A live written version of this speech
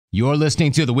You're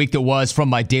listening to The Week That Was from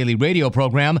my daily radio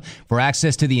program. For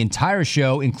access to the entire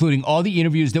show, including all the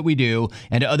interviews that we do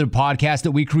and other podcasts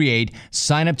that we create,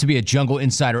 sign up to be a Jungle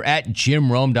Insider at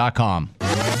JimRome.com.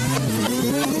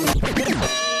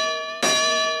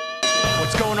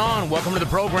 What's going on? Welcome to the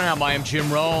program. I am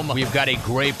Jim Rome. We've got a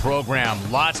great program.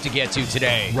 Lots to get to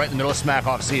today. Right in the middle of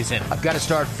smack-off season. I've got to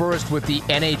start first with the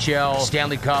NHL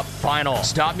Stanley Cup Final.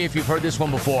 Stop me if you've heard this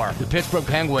one before. The Pittsburgh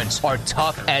Penguins are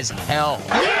tough as hell.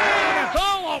 Yeah, it's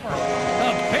all over.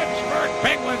 The Pittsburgh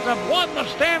Penguins have won the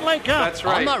Stanley Cup. That's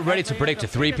right. I'm not ready to predict a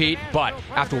three-peat, but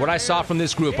after what I saw from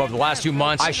this group over the last 2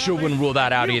 months, I sure wouldn't rule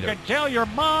that out either. You can tell your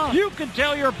mom. You can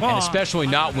tell your pa. And especially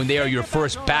not when they are your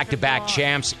first back-to-back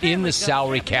champs in the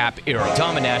salary cap era.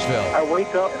 Tom in Nashville. I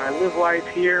wake up and I live life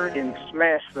here in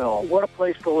Smashville. What a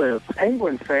place to live. A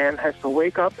Penguin fan has to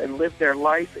wake up and live their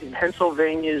life in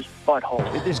Pennsylvania's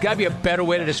butthole. There's got to be a better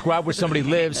way to describe where somebody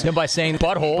lives than by saying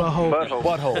butthole.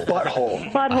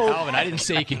 Butthole. Alvin, I didn't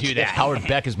say you could do that. Howard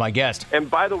Beck is my guest. And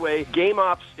by the way, Game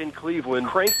Ops in Cleveland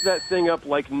cranks that thing up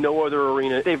like no other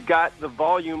arena. They've got the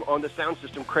volume on the sound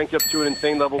system cranked up to an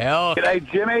insane level. Hell. G'day,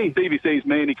 Jimmy. CBC's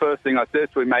meeting. First thing I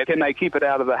said to him, mate, can they keep it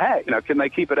out of the hay? Can they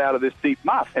keep it out of this deep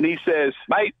muff? And he says,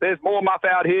 mate, there's more muff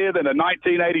out here than a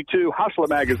 1982 Hustler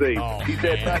magazine. He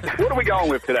said, what are we going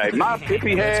with today? Muff,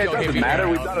 hippie hair? Doesn't matter.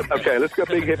 We've done it. Okay, let's go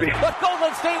big hippie. The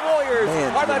Golden State Warriors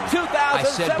are the 2017 I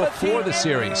said before the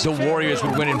series, the Warriors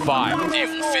would win in 5. They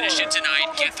will finish it tonight.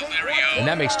 Get the Lirio. And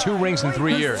that makes 2 rings in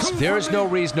 3 years. There is no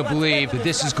reason to believe that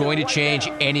this is going to change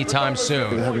anytime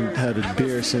soon. I haven't had a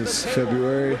beer since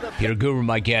February. Peter Guru,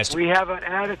 my guest. We have an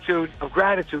attitude of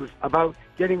gratitude about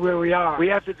getting where we are. We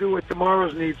have to do what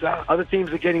tomorrow's needs are. Other teams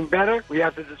are getting better. We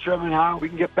have to determine how we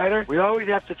can get better. We always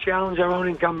have to challenge our own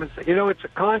incumbency. It's a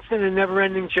constant and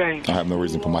never-ending change. I have no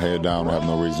reason to put my head down. I have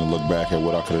no reason to look back at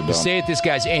what I could have To done. say that this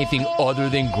guy's anything other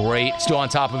than great, still on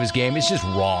top of his game, it's just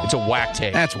wrong. It's a whack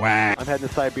take. That's whack. I'm heading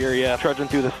to Siberia, trudging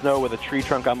through the snow with a tree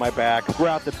trunk on my back, grow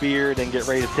out the beard, and get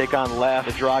ready to take on Les,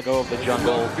 the Drago of the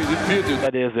jungle.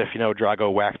 That is, if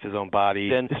Drago waxed his own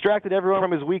body. And distracted everyone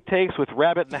from his weak takes with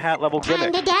Rabbit in the Hat level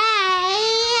gimmicks.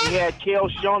 He had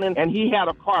Chael Sonnen, and he had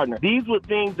a partner. These were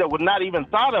things that were not even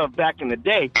thought of back in the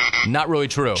day. Not really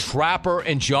true. Trapper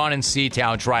and John in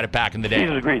Seatown tried it back in the day.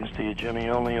 Greetings to you, Jimmy.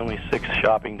 Only 6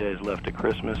 shopping days left at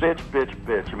Christmas.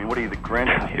 Bitch. I mean, what are you, the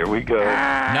Grinch? Here we go.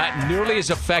 Not nearly as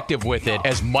effective with it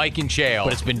as Mike and Chael,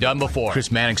 but it's been done before.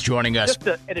 Chris Manning's joining us. Just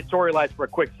to editorialize for a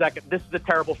quick second, this is a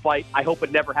terrible fight. I hope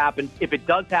it never happens. If it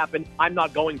does happen, I'm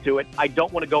not going to it. I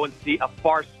don't want to go and see a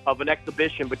farce of an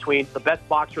exhibition between the best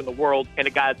boxer in the world and a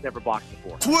guy that's never boxed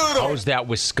before. How's that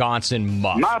Wisconsin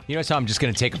muff? You know how I'm just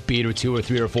going to take a beat or 2 or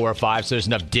 3 or 4 or 5 so there's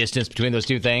enough distance between those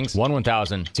two things? 1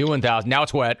 1,000, 2 1,000. Now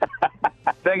it's wet.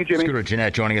 Thank you, Jimmy. Scooter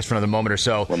Jeanette joining us for another moment or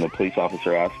so. When the police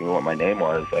officer asked me what my name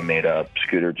was, I made up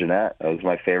Scooter Jeanette. That was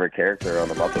my favorite character on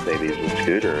the Muppet Babies was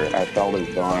Scooter. I felt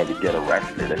as though I would get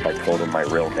arrested if I told them my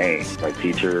real name. My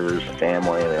teachers,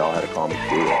 family, they all had to call me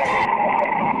Scooter.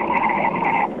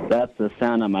 That's the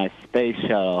sound of my space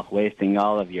shuttle wasting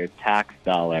all of your tax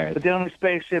dollars. But the only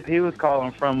spaceship he was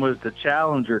calling from was the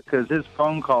Challenger because his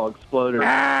phone call exploded.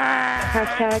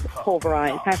 Hashtag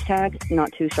pulverize. Hashtag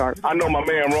not too sharp. I know my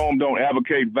man Rome don't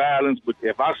advocate violence, but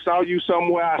if I saw you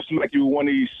somewhere, I'd smack you with one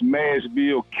of these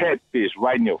Smashville catfish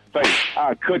right in your face.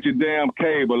 I'd cut your damn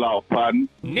cable off, partner.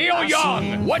 Neil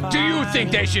Young, what do you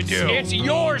think they should do? It's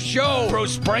your show.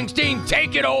 Bruce Springsteen,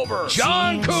 take it over.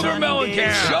 John Cougar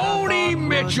Mellencamp. Joni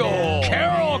Mitchell.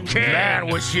 Carol King. Man,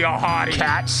 was she a hottie.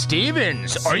 Cat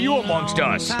Stevens, are you amongst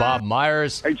us? Bob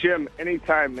Myers. Hey, Jim,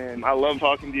 anytime, man. I love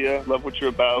talking to you. Love what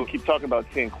you're about. Keep talking about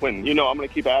San Quentin. I'm going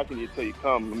to keep asking you until you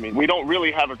come. I mean, we don't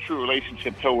really have a true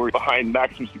relationship till we're behind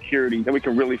maximum security. Then we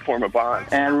can really form a bond.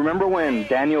 And remember when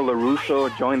Daniel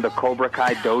LaRusso joined the Cobra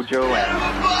Kai dojo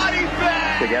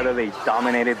and together they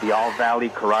dominated the All Valley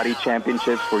Karate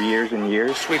Championships for years and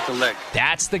years? Sweep the leg.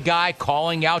 That's the guy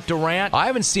calling out Durant? I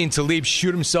haven't seen Talib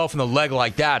shoot himself in the leg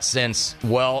like that since,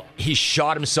 well, he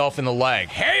shot himself in the leg.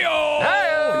 Hey-o!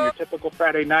 Hey-o! Your typical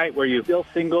Friday night where you steal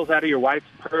singles out of your wife's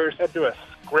purse, head to a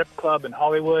script club in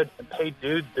Hollywood and pay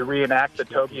dudes to reenact the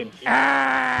Toby and Keith.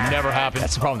 Never happened.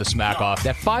 That's the problem with the smack off.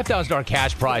 That $5,000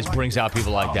 cash prize brings out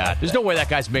people like that. There's no way that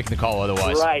guy's making the call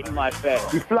otherwise. Right in my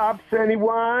face. He flops and he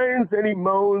whines and he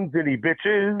moans and he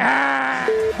bitches.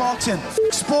 Boxing,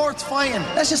 sports, fighting.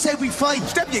 Let's just say we fight.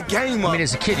 Step your game up. I mean,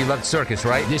 as a kid, you loved circus,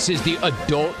 right? This is the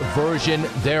adult version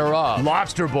thereof.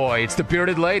 Lobster Boy, it's the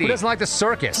bearded lady. Who doesn't like the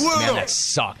circus? Man, that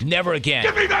sucked. Never again.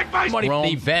 Give me back my money from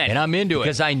the event, and I'm into it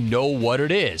because I know what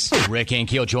it is. Biz. Rick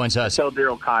Ankiel joins us. Tell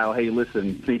Daryl Kyle, hey,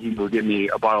 listen, thinking will give me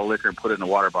a bottle of liquor and put it in a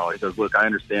water bottle. He goes, look, I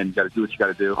understand. You got to do what you got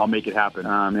to do. I'll make it happen.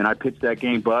 And I pitched that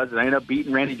game, Buzz, and I ended up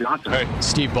beating Randy Johnson. Hey.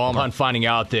 Steve Ballmer on finding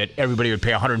out that everybody would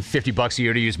pay $150 a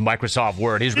year to use Microsoft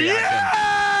Word. His reaction.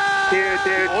 Yeah!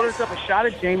 Dude, orders up a shot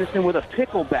of Jameson with a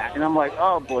pickleback. And I'm like,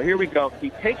 oh, boy, here we go. He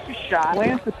takes a shot,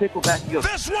 lands the pickleback, he goes,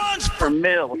 this one's for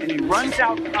Mill. And he runs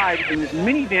outside, and this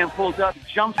minivan pulls up,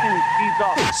 jumps in, and speeds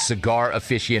off. Cigar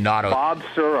aficionado. Bob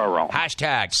Serraro.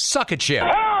 Hashtag suck a chip.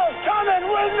 Oh, coming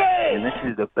with me! And this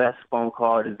is the best phone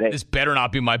call today. This better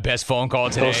not be my best phone call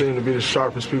today. Don't seem to be the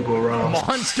sharpest people around.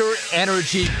 Monster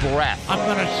Energy breath. I'm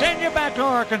going to send you back to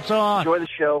Arkansas. Enjoy the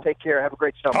show. Take care. Have a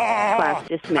great summer. Class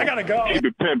dismissed. I gotta go. Keep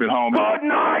it pimping, homie. Good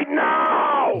night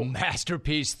now.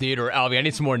 Masterpiece Theater. Alvy, I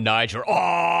need some more Niger. Oh,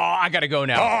 I gotta go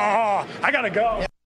now. Oh, I gotta go.